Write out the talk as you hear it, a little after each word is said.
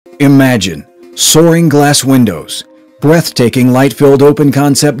Imagine soaring glass windows, breathtaking light-filled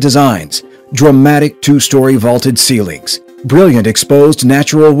open-concept designs, dramatic two-story vaulted ceilings, brilliant exposed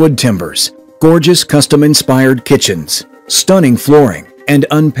natural wood timbers, gorgeous custom-inspired kitchens, stunning flooring, and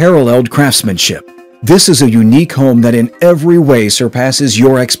unparalleled craftsmanship. This is a unique home that in every way surpasses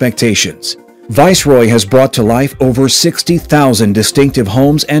your expectations. Viceroy has brought to life over 60,000 distinctive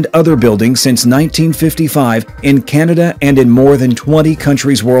homes and other buildings since 1955 in Canada and in more than 20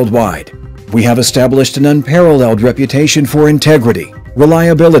 countries worldwide. We have established an unparalleled reputation for integrity,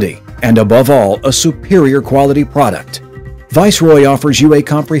 reliability, and above all, a superior quality product. Viceroy offers you a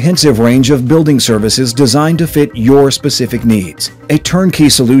comprehensive range of building services designed to fit your specific needs. A turnkey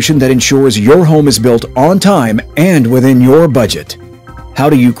solution that ensures your home is built on time and within your budget. How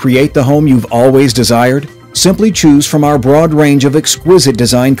do you create the home you've always desired? Simply choose from our broad range of exquisite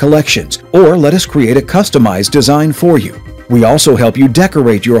design collections, or let us create a customized design for you. We also help you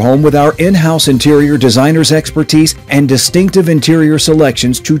decorate your home with our in-house interior designers' expertise and distinctive interior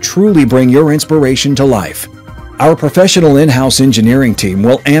selections to truly bring your inspiration to life. Our professional in-house engineering team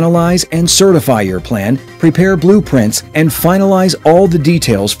will analyze and certify your plan, prepare blueprints, and finalize all the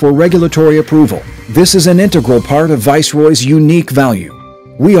details for regulatory approval. This is an integral part of Viceroy's unique value.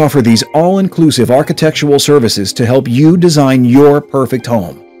 We offer these all-inclusive architectural services to help you design your perfect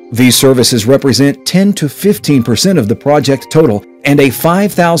home. These services represent 10 to 15% of the project total and a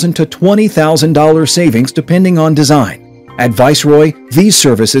 $5,000 to $20,000 savings depending on design. At Viceroy, these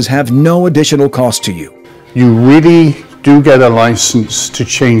services have no additional cost to you. You really do get a license to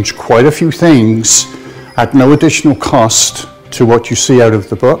change quite a few things at no additional cost to what you see out of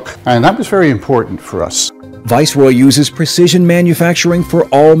the book, and that was very important for us. Viceroy uses precision manufacturing for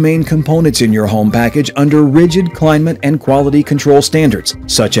all main components in your home package under rigid climate and quality control standards,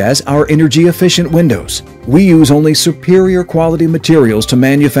 such as our energy-efficient windows. We use only superior quality materials to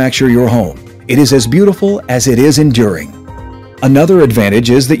manufacture your home. It is as beautiful as it is enduring. Another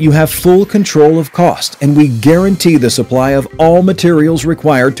advantage is that you have full control of cost, and we guarantee the supply of all materials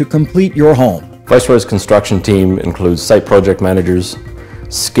required to complete your home. Viceroy's construction team includes site project managers,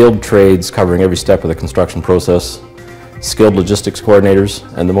 skilled trades covering every step of the construction process, skilled logistics coordinators,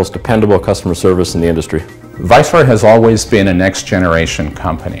 and the most dependable customer service in the industry. Viceroy has always been a next generation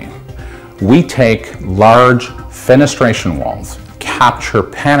company. We take large fenestration walls, capture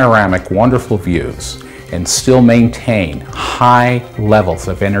panoramic wonderful views, and still maintain high levels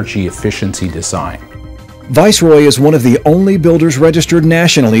of energy efficiency design. Viceroy is one of the only builders registered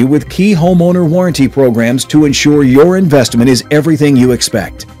nationally with key homeowner warranty programs to ensure your investment is everything you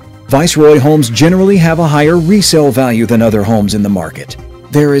expect. Viceroy homes generally have a higher resale value than other homes in the market.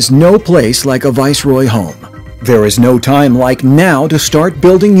 There is no place like a Viceroy home. There is no time like now to start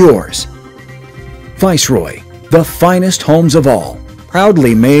building yours. Viceroy, the finest homes of all,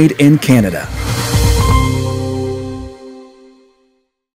 proudly made in Canada.